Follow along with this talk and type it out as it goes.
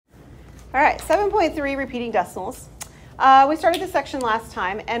All right, 7.3 repeating decimals. We started this section last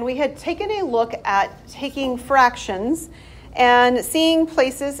time, and we had taken a look at taking fractions and seeing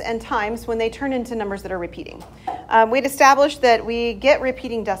places and times when they turn into numbers that are repeating. We'd established that we get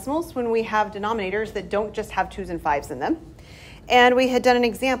repeating decimals when we have denominators that don't just have 2s and 5s in them. And we had done an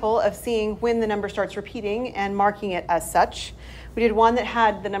example of seeing when the number starts repeating and marking it as such. We did one that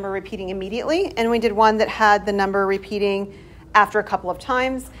had the number repeating immediately, and we did one that had the number repeating after a couple of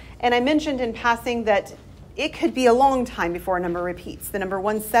times. And I mentioned in passing that it could be a long time before a number repeats. The number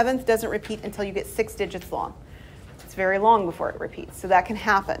 1/7 doesn't repeat until you get 6 digits long. It's very long before it repeats, so that can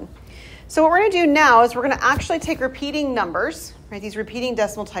happen. So what we're going to do now is we're going to actually take repeating numbers, right, these repeating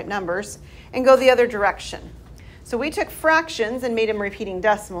decimal type numbers, and go the other direction. So we took fractions and made them repeating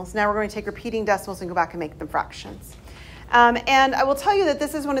decimals. Now we're going to take repeating decimals and go back and make them fractions. And I will tell you that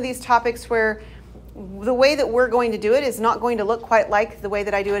this is one of these topics where the way that we're going to do it is not going to look quite like the way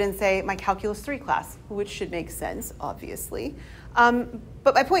that I do it in, say, my Calculus 3 class, which should make sense, obviously.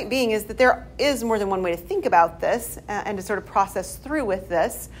 But my point being is that there is more than one way to think about this and to sort of process through with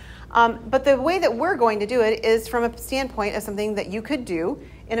this. But the way that we're going to do it is from a standpoint of something that you could do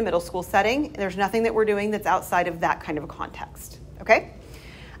in a middle school setting. There's nothing that we're doing that's outside of that kind of a context, okay?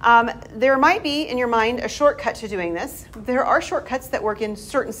 There might be in your mind a shortcut to doing this. There are shortcuts that work in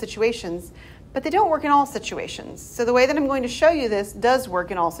certain situations, but they don't work in all situations. So the way that I'm going to show you this does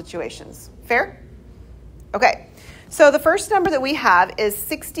work in all situations. Fair? Okay. So the first number that we have is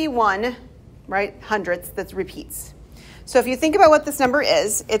 61, right, hundredths that repeats. So if you think about what this number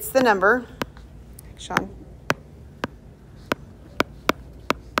is, it's the number, Sean,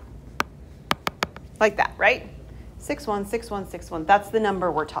 like that, right? 616161. That's the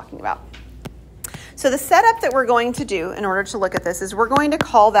number we're talking about. So the setup that we're going to do in order to look at this is we're going to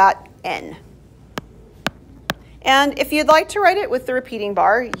call that n. And if you'd like to write it with the repeating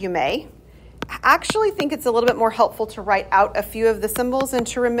bar, you may. I actually think it's a little bit more helpful to write out a few of the symbols and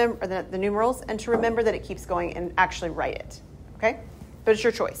to remember the numerals and to remember that it keeps going and actually write it, okay? But it's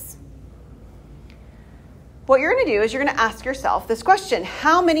your choice. What you're going to do is you're going to ask yourself this question: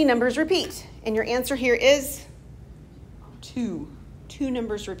 how many numbers repeat? And your answer here is 2. 2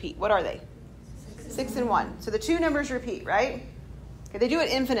 numbers repeat. What are they? 6 and 1. So the 2 numbers repeat, right? Okay, they do it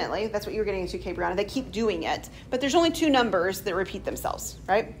infinitely. That's what you were getting into, Kay Brown. They keep doing it. But there's only 2 numbers that repeat themselves,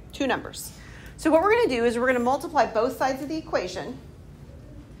 right? 2 numbers. So what we're going to do is we're going to multiply both sides of the equation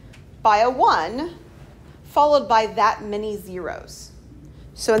by a 1 followed by that many zeros.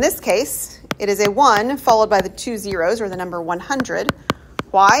 So in this case, it is a 1 followed by the 2 zeros, or the number 100.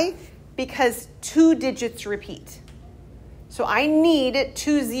 Why? Because 2 digits repeat. So I need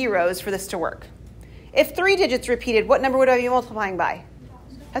 2 zeros for this to work. If 3 digits repeated, what number would I be multiplying by?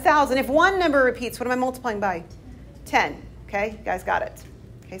 1,000. If 1 number repeats, what am I multiplying by? 10. Okay, you guys got it.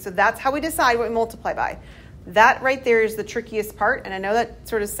 Okay, so that's how we decide what we multiply by. That right there is the trickiest part, and I know that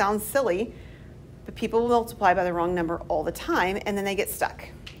sort of sounds silly, but people will multiply by the wrong number all the time, and then they get stuck.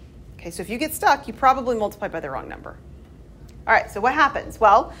 Okay, so if you get stuck, you probably multiply by the wrong number. All right, so what happens?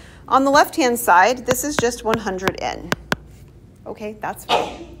 Well, on the left-hand side, this is just 100n. Okay, that's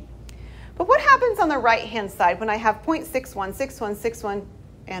fine. But what happens on the right-hand side when I have 0.61, 61, 61,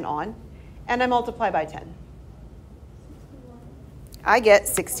 and on, and I multiply by 10? I get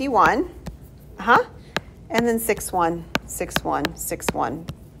 61, and then 61, 61, 61,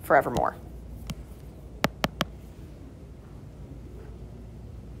 forevermore.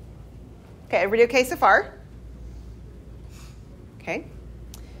 Okay, everybody okay so far? Okay.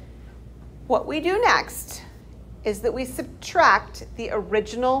 What we do next is that we subtract the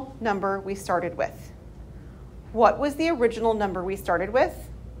original number we started with. What was the original number we started with?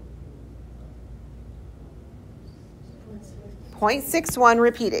 0.61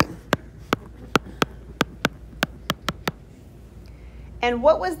 repeating. And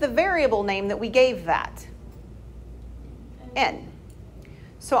what was the variable name that we gave that? N.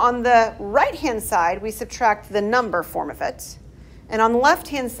 So on the right-hand side, we subtract the number form of it. And on the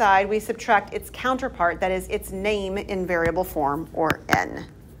left-hand side, we subtract its counterpart, that is its name in variable form, or n.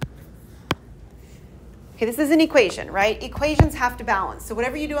 Okay, this is an equation, right? Equations have to balance. So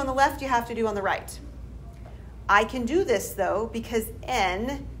whatever you do on the left, you have to do on the right. I can do this, though, because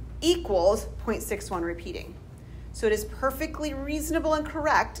n equals 0.61 repeating. So it is perfectly reasonable and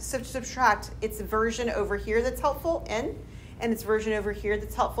correct to subtract its version over here that's helpful, n, and its version over here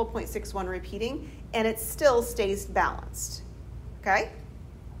that's helpful, 0.61 repeating, and it still stays balanced. Okay?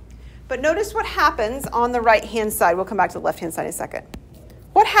 But notice what happens on the right-hand side. We'll come back to the left-hand side in a second.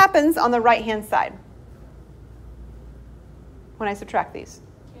 What happens on the right-hand side when I subtract these?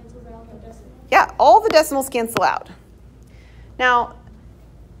 Cancels out the decimals. Yeah, all the decimals cancel out. Now,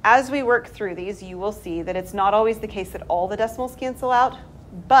 as we work through these, you will see that it's not always the case that all the decimals cancel out,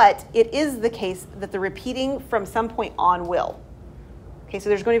 but it is the case that the repeating from some point on will. Okay, so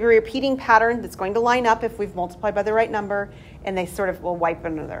there's going to be a repeating pattern that's going to line up if we've multiplied by the right number, and they sort of will wipe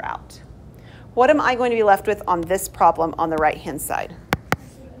another out. What am I going to be left with on this problem on the right-hand side?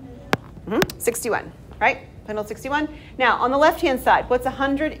 61, right? Plain old 61. Now, on the left-hand side, what's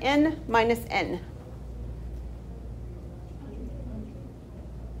 100n minus n?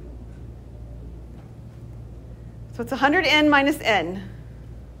 So it's 100n minus n.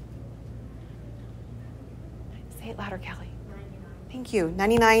 Say it louder, Kelly. 99. Thank you.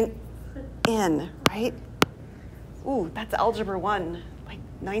 99n, right? Ooh, that's algebra 1, like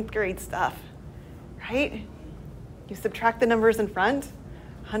 9th grade stuff, right? You subtract the numbers in front,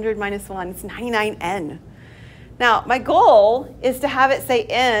 100 minus 1, it's 99n. Now, my goal is to have it say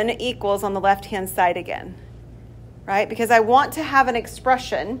n equals on the left-hand side again, right? Because I want to have an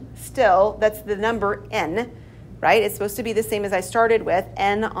expression still that's the number n, right? It's supposed to be the same as I started with,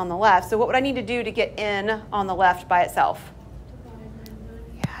 n on the left. So what would I need to do to get n on the left by itself?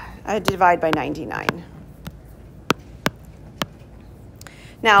 Yeah, I divide by 99.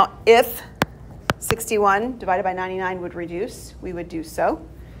 Now, if 61 divided by 99 would reduce, we would do so,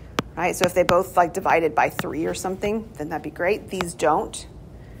 right? So if they both like divided by 3 or something, then that'd be great. These don't.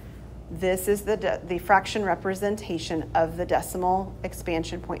 This is the fraction representation of the decimal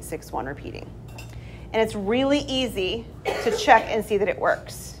expansion 0.61 repeating. And it's really easy to check and see that it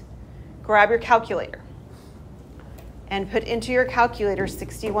works. Grab your calculator and put into your calculator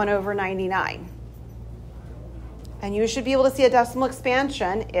 61 over 99. And you should be able to see a decimal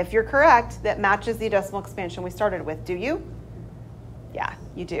expansion, if you're correct, that matches the decimal expansion we started with. Do you? Yeah,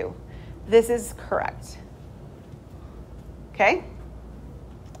 you do. This is correct. Okay?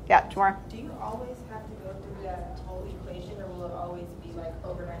 Yeah, Tamara? Do you always have to go through that whole equation, or will it always be like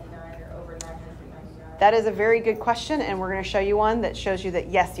over 99 or over 999? That is a very good question, and we're going to show you one that shows you that,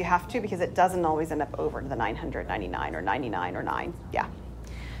 yes, you have to, because it doesn't always end up over the 999 or 99 or 9. Yeah.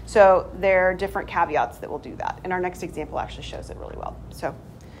 So there are different caveats that will do that. And our next example actually shows it really well. So, all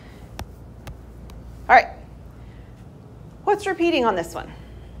right. What's repeating on this one?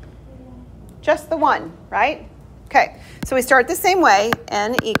 Just the 1, right? Okay, so we start the same way.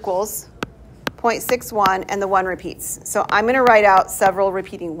 N equals 0.61, and the 1 repeats. So I'm going to write out several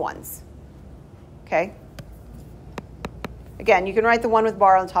repeating 1s. Okay? Again, you can write the 1 with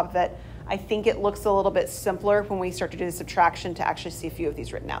bar on top of it. I think it looks a little bit simpler when we start to do the subtraction to actually see a few of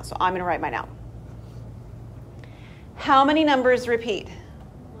these written out. So I'm going to write mine out. How many numbers repeat?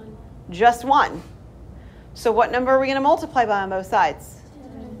 1. Just 1. So what number are we going to multiply by on both sides?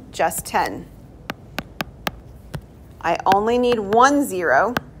 10. Just 10. I only need 1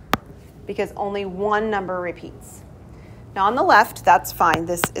 0 because only one number repeats. Now on the left, that's fine.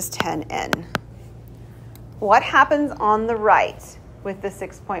 This is 10n. What happens on the right with the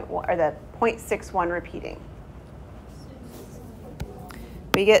 6.1 or the 0.61 repeating?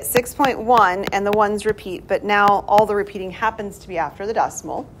 We get 6.1 and the 1s repeat, but now all the repeating happens to be after the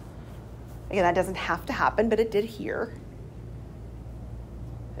decimal. Again, that doesn't have to happen, but it did here.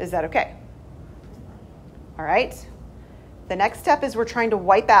 Is that okay? All right. The next step is we're trying to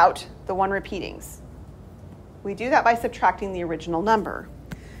wipe out the 1 repeatings. We do that by subtracting the original number.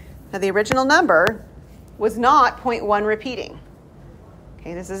 Now the original number was not 0.1 repeating.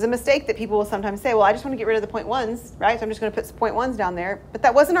 Okay, this is a mistake that people will sometimes say, well, I just want to get rid of the 0.1s, right? So I'm just going to put some 0.1s down there. But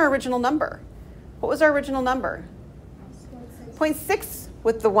that wasn't our original number. What was our original number? 0.6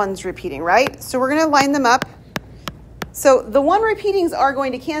 with the 1s repeating, right? So we're going to line them up. So the 1 repeatings are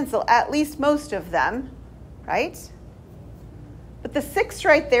going to cancel, at least most of them, right? But the 6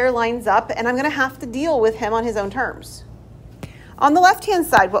 right there lines up, and I'm going to have to deal with him on his own terms. On the left-hand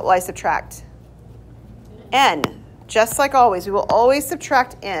side, what will I subtract? N. Just like always, we will always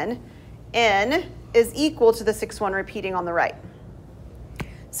subtract n. N is equal to the 6.1 repeating on the right.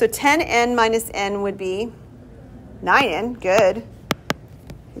 So 10n minus n would be 9n. Good.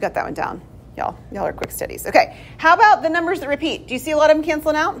 We got that one down. Y'all are quick studies. Okay, how about the numbers that repeat? Do you see a lot of them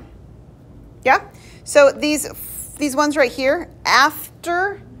canceling out? Yeah? So these ones right here,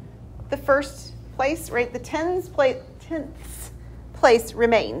 after the first place, right, the tenths place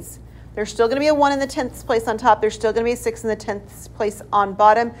remains. There's still going to be a 1 in the 10th place on top. There's still going to be a 6 in the 10th place on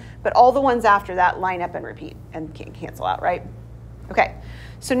bottom. But all the ones after that line up and repeat and can cancel out, right? Okay,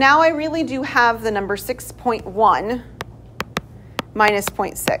 so now I really do have the number 6.1 minus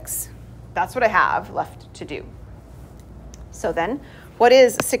 0.6. That's what I have left to do. So then, what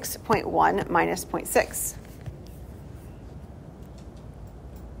is 6.1 minus 0.6?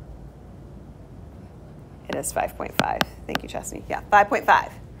 It is 5.5. Thank you, Chesney. Yeah,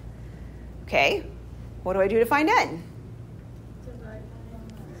 5.5. Okay, what do I do to find n? Divide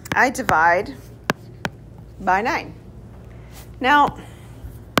I divide by 9. Now,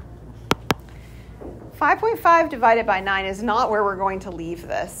 5.5 divided by 9 is not where we're going to leave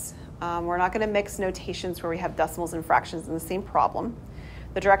this. We're not going to mix notations where we have decimals and fractions in the same problem.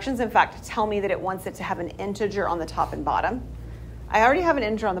 The directions, in fact, tell me that it wants it to have an integer on the top and bottom. I already have an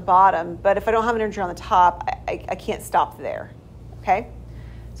integer on the bottom, but if I don't have an integer on the top, I can't stop there, okay?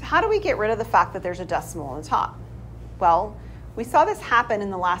 So how do we get rid of the fact that there's a decimal on the top? Well, we saw this happen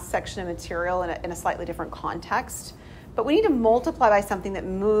in the last section of material in a slightly different context, but we need to multiply by something that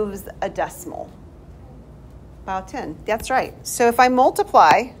moves a decimal. About 10, that's right. So if I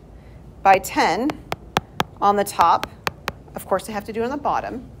multiply by 10 on the top, of course I have to do it on the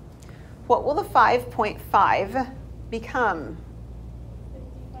bottom, what will the 5.5 become?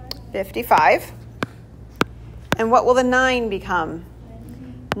 55. And what will the 9 become?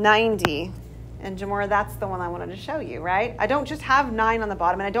 90. And Jamora, that's the one I wanted to show you, right? I don't just have 9 on the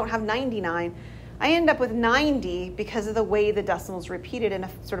bottom and I don't have 99. I end up with 90 because of the way the decimals repeated in a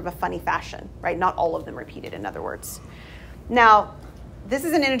sort of a funny fashion, right? Not all of them repeated, in other words. Now, this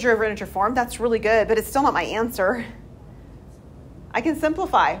is an integer over integer form. That's really good, but it's still not my answer. I can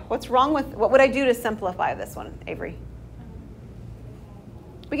simplify. What would I do to simplify this one, Avery?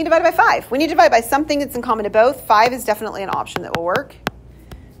 We can divide it by 5. We need to divide by something that's in common to both. 5 is definitely an option that will work.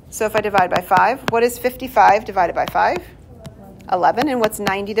 So if I divide by 5, what is 55 divided by 5? 11. And what's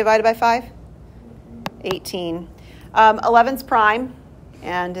 90 divided by 5? 18. 11's prime,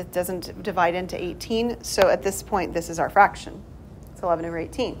 and it doesn't divide into 18. So at this point, this is our fraction. It's 11 over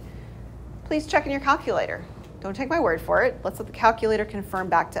 18. Please check in your calculator. Don't take my word for it. Let's let the calculator confirm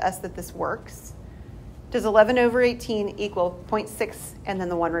back to us that this works. Does 11 over 18 equal 0.6 and then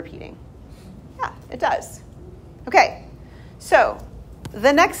the 1 repeating? Yeah, it does. Okay, so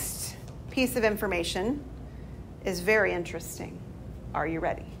the next piece of information is very interesting. Are you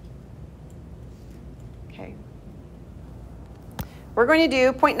ready? Okay. We're going to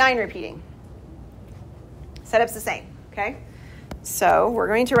do 0.9 repeating. Setup's the same, okay? So we're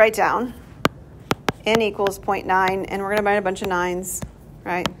going to write down n equals 0.9, and we're going to write a bunch of 9s,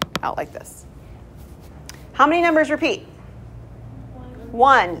 right, out like this. How many numbers repeat?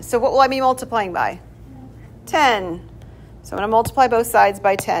 1. So what will I be multiplying by? 10. So I'm going to multiply both sides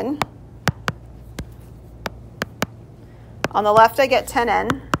by 10. On the left, I get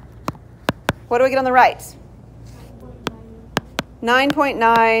 10n. What do I get on the right?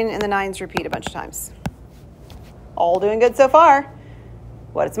 9.9, and the 9s repeat a bunch of times. All doing good so far.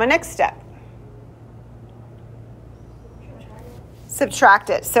 What is my next step? Subtract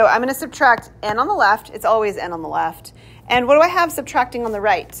it. So I'm going to subtract n on the left. It's always n on the left. And what do I have subtracting on the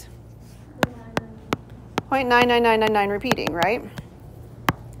right? 0.99999 repeating, right?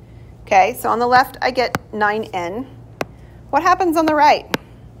 Okay, so on the left, I get 9n. What happens on the right?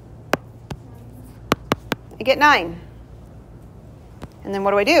 I get 9. And then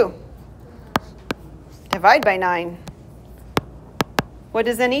what do? Divide by 9. What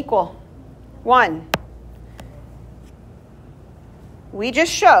does n equal? 1. We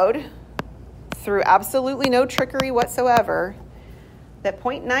just showed, through absolutely no trickery whatsoever, that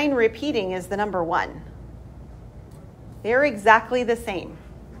 0.9 repeating is the number 1. They're exactly the same.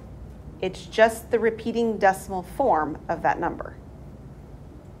 It's just the repeating decimal form of that number.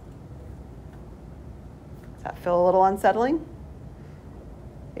 Does that feel a little unsettling?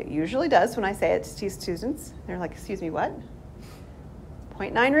 It usually does when I say it to students. They're like, excuse me, what?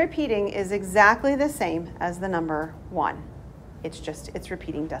 0.9 repeating is exactly the same as the number 1. It's just its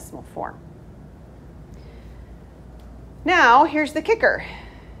repeating decimal form. Now, here's the kicker.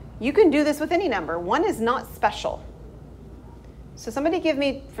 You can do this with any number. 1 is not special. So somebody give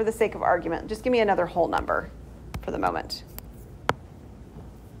me, for the sake of argument, just give me another whole number for the moment.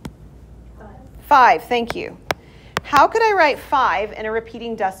 5, thank you. How could I write 5 in a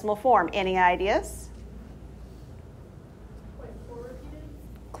repeating decimal form? Any ideas? 0.4 repeated?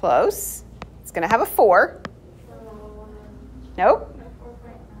 Close. It's going to have a 4. Nope.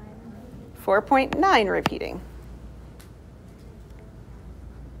 4.9 repeating.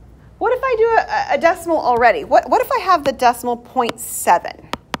 What if I do a decimal already? What if I have the decimal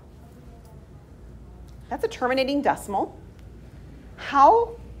 0.7? That's a terminating decimal.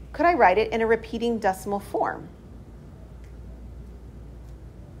 How could I write it in a repeating decimal form?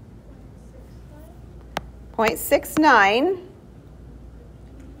 0.69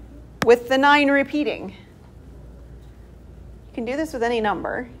 with the 9 repeating. You can do this with any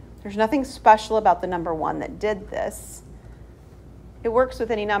number. There's nothing special about the number 1 that did this. It works with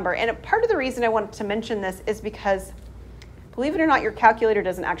any number. And part of the reason I wanted to mention this is because Believe it or not, your calculator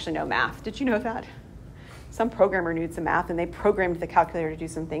doesn't actually know math. Did you know that? Some programmer knew some math, and they programmed the calculator to do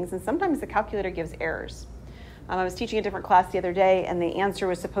some things, and sometimes the calculator gives errors. I was teaching a different class the other day, and the answer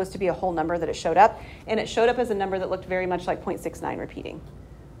was supposed to be a whole number that it showed up, and it showed up as a number that looked very much like 0.69 repeating.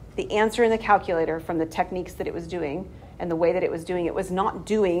 The answer in the calculator, from the techniques that it was doing and the way that it was not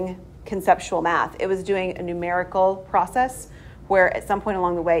doing conceptual math. It was doing a numerical process where at some point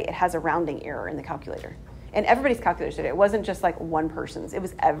along the way it has a rounding error in the calculator. And everybody's calculators did it. It wasn't just like one person's. It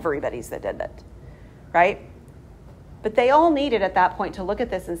was everybody's that did it, right? But they all needed at that point to look at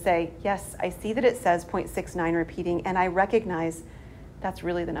this and say, yes, I see that it says 0.69 repeating, and I recognize that's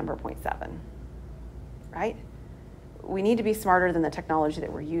really the number 0.7, right? We need to be smarter than the technology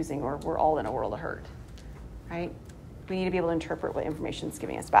that we're using, or we're all in a world of hurt, right? We need to be able to interpret what information is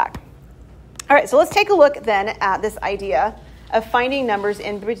giving us back. All right, so let's take a look then at this idea of finding numbers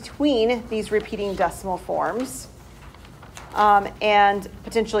in between these repeating decimal forms and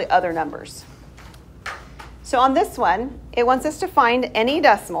potentially other numbers. So on this one, it wants us to find any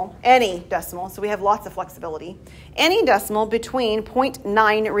decimal, so we have lots of flexibility, any decimal between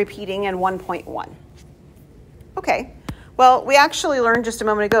 0.9 repeating and 1.1. Okay, well, we actually learned just a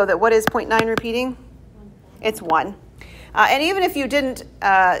moment ago that what is 0.9 repeating? It's 1. And even if you didn't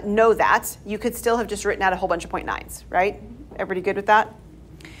know that, you could still have just written out a whole bunch of 0.9s, right? Everybody good with that?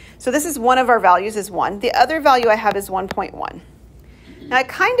 So this is one of our values is 1. The other value I have is 1.1. Now, it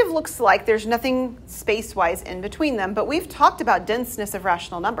kind of looks like there's nothing space-wise in between them, but we've talked about denseness of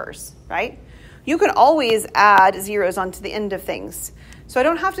rational numbers, right? You can always add zeros onto the end of things. So I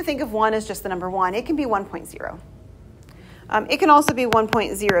don't have to think of 1 as just the number 1. It can be 1.0. It can also be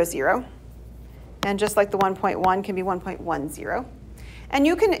 1.00. And just like the 1.1 can be 1.10. And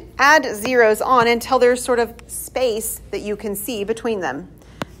you can add zeros on until there's sort of space that you can see between them.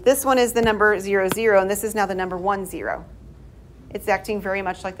 This one is the number 00, and this is now the number 10. It's acting very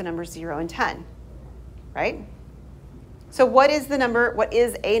much like the numbers 0 and 10, right? So what is a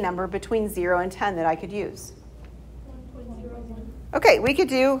number between 0 and 10 that I could use? 1.01. Okay, we could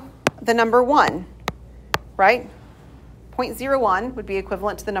do the number 1, right? 0.01 would be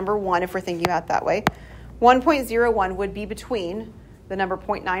equivalent to the number 1 if we're thinking about it that way. 1.01 would be between the number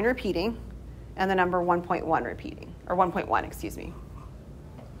 0.9 repeating and the number 1.1 repeating, or 1.1, excuse me.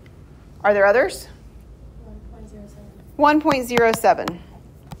 Are there others? 1.07.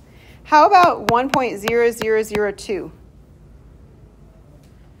 How about 1.0002?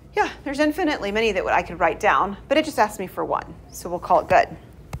 Yeah, there's infinitely many that I could write down, but it just asked me for 1, so we'll call it good.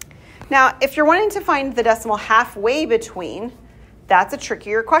 Now, if you're wanting to find the decimal halfway between, that's a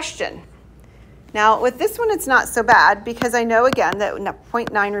trickier question. Now, with this one, it's not so bad because I know, again, that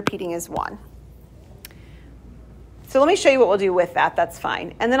 0.9 repeating is 1. So let me show you what we'll do with that. That's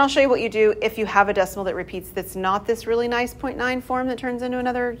fine. And then I'll show you what you do if you have a decimal that repeats that's not this really nice 0.9 form that turns into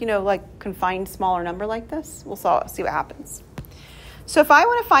another, like confined smaller number like this. We'll see what happens. So if I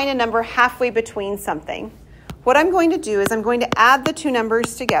want to find a number halfway between something, what I'm going to do is I'm going to add the two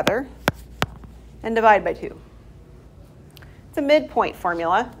numbers together and divide by 2. It's a midpoint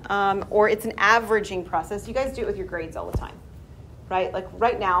formula, or it's an averaging process. You guys do it with your grades all the time, right? Like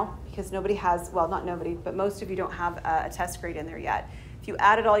right now, because nobody has, well, not nobody, but most of you don't have a test grade in there yet. If you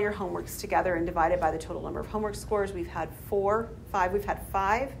added all your homeworks together and divided by the total number of homework scores, we've had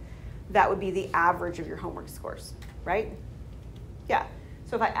 5. That would be the average of your homework scores, right? Yeah.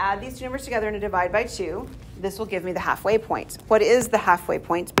 So if I add these two numbers together and divide by 2, this will give me the halfway point. What is the halfway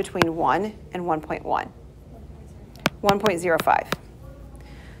point between 1 and 1.1? 1.05.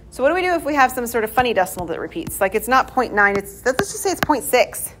 So what do we do if we have some sort of funny decimal that repeats? Like it's not 0.9, let's just say it's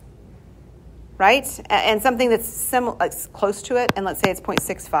 0.6, right? And something that's close to it, and let's say it's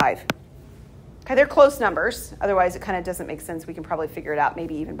 0.65. Okay, they're close numbers. Otherwise, it kind of doesn't make sense. We can probably figure it out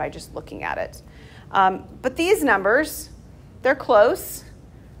maybe even by just looking at it. But these numbers, they're close,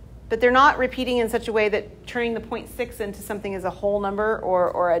 but they're not repeating in such a way that turning the 0.6 into something as a whole number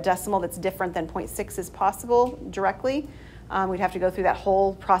or a decimal that's different than 0.6 is possible directly. We'd have to go through that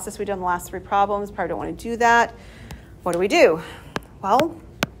whole process we've done the last 3 problems. Probably don't want to do that. What do? Well,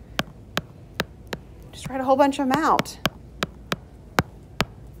 just write a whole bunch of them out.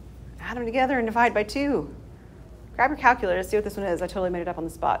 Add them together and divide by 2. Grab your calculator to see what this one is. I totally made it up on the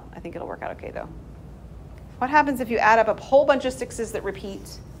spot. I think it'll work out okay, though. What happens if you add up a whole bunch of 6s that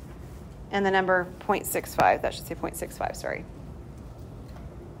repeat and the number 0.65? That should say 0.65, sorry.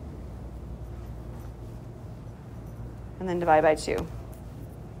 And then divide by 2.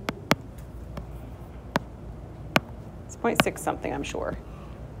 It's 0.6 something, I'm sure.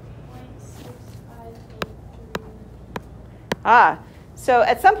 0.6583. So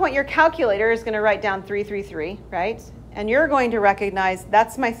at some point your calculator is going to write down 333, right? and you're going to recognize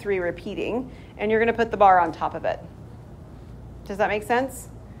that's my 3 repeating, and you're going to put the bar on top of it. Does that make sense?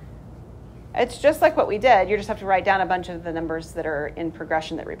 It's just like what we did. You just have to write down a bunch of the numbers that are in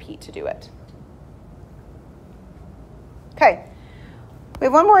progression that repeat to do it. Okay. We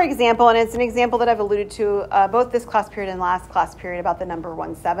have one more example, and it's an example that I've alluded to both this class period and last class period about the number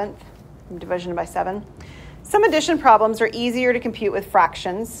 1/7, division by 7. Some addition problems are easier to compute with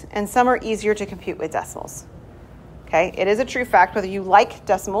fractions, and some are easier to compute with decimals. Okay, it is a true fact whether you like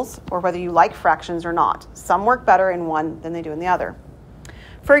decimals or whether you like fractions or not. Some work better in one than they do in the other.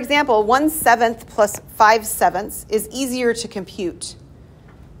 For example, 1/7 plus 5/7 is easier to compute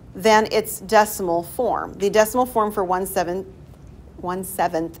than its decimal form. The decimal form for 1/7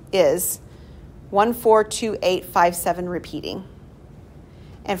 is 142857 repeating.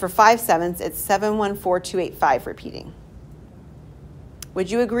 And for 5/7, it's 714285 repeating.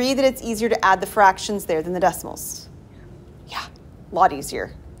 Would you agree that it's easier to add the fractions there than the decimals? Yeah, a lot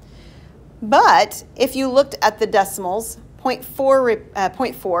easier. But if you looked at the decimals,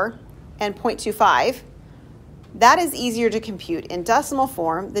 0.4 and 0.25, that is easier to compute in decimal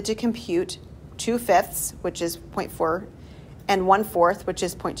form than to compute 2/5, which is 0.4, and 1/4, which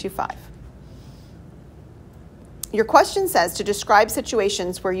is 0.25. Your question says to describe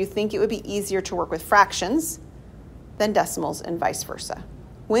situations where you think it would be easier to work with fractions than decimals and vice versa.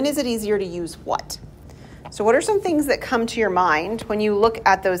 When is it easier to use what? So what are some things that come to your mind when you look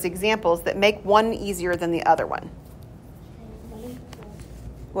at those examples that make one easier than the other one?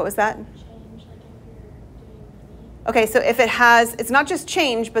 What was that? Okay, so if it has, it's not just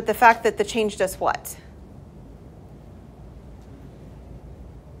change, but the fact that the change does what?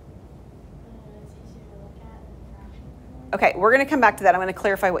 Okay, we're going to come back to that. I'm going to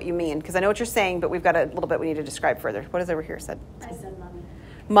clarify what you mean, because I know what you're saying, but we've got a little bit we need to describe further. What is over here said? I said money.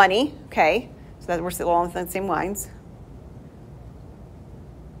 Money, okay. So that we're still along the same lines.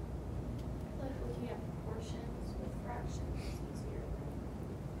 Like looking at proportions with fractions is easier.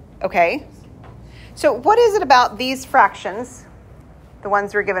 Okay. So what is it about these fractions, the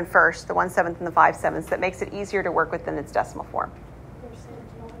ones we're given first, the 1/7 and the 5/7, that makes it easier to work with than its decimal form?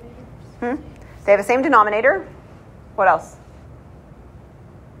 They're same denominators. They have the same denominator. What else?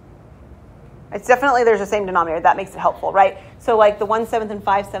 It's definitely there's the same denominator. That makes it helpful, right? So like the 1/7 and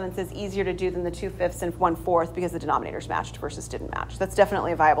 5/7 is easier to do than the 2/5 and 1/4 because the denominators matched versus didn't match. That's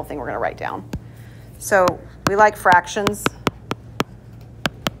definitely a viable thing we're going to write down. So we like fractions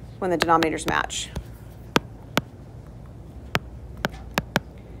when the denominators match.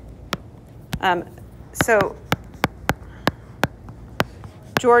 So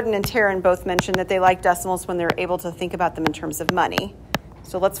Jordan and Taryn both mentioned that they like decimals when they're able to think about them in terms of money.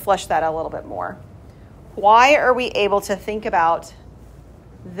 So let's flesh that out a little bit more. Why are we able to think about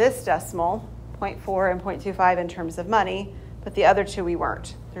this decimal, 0.4 and 0.25, in terms of money, but the other two we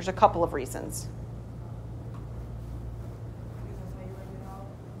weren't? There's a couple of reasons.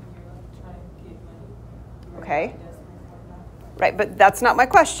 Okay. Right, but that's not my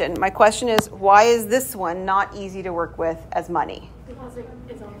question. My question is, why is this one not easy to work with as money? Because it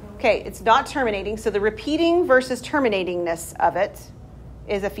is on the Okay, it's not terminating, so the repeating versus terminatingness of it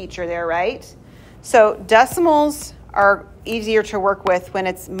is a feature there, right? So decimals are easier to work with when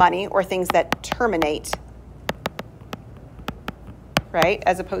it's money or things that terminate, right,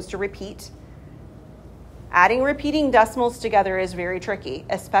 as opposed to repeat. Adding repeating decimals together is very tricky,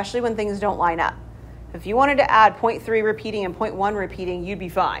 especially when things don't line up. If you wanted to add 0.3 repeating and 0.1 repeating, you'd be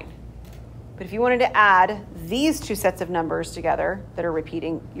fine. But if you wanted to add these two sets of numbers together that are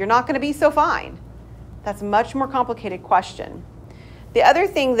repeating, you're not going to be so fine. That's a much more complicated question. The other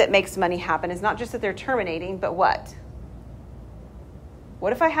thing that makes money happen is not just that they're terminating, but what?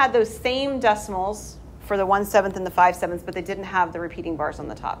 What if I had those same decimals for the 1/7 and the 5/7, but they didn't have the repeating bars on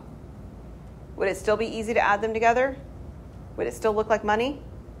the top? Would it still be easy to add them together? Would it still look like money?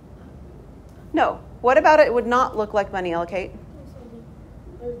 No. What about it would not look like money, Kate?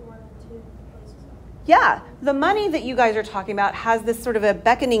 There's more than two places. Yeah, the money that you guys are talking about has this sort of a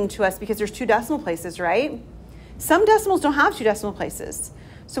beckoning to us because there's two decimal places, right? Some decimals don't have two decimal places.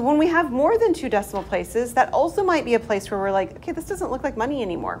 So when we have more than two decimal places, that also might be a place where we're like, okay, this doesn't look like money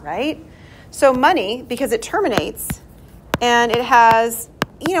anymore, right? So money, because it terminates and it has,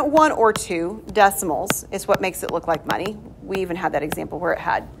 one or two decimals is what makes it look like money. We even had that example where it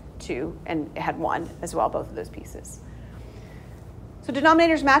had two and it had one as well, both of those pieces. So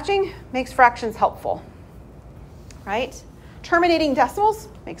denominators matching makes fractions helpful, right? Terminating decimals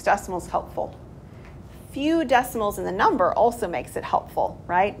makes decimals helpful. Few decimals in the number also makes it helpful,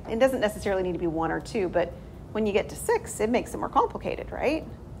 right? It doesn't necessarily need to be 1 or 2, but when you get to 6, it makes it more complicated, right?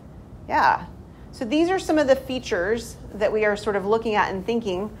 Yeah. So these are some of the features that we are sort of looking at and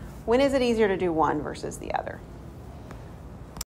thinking, when is it easier to do one versus the other?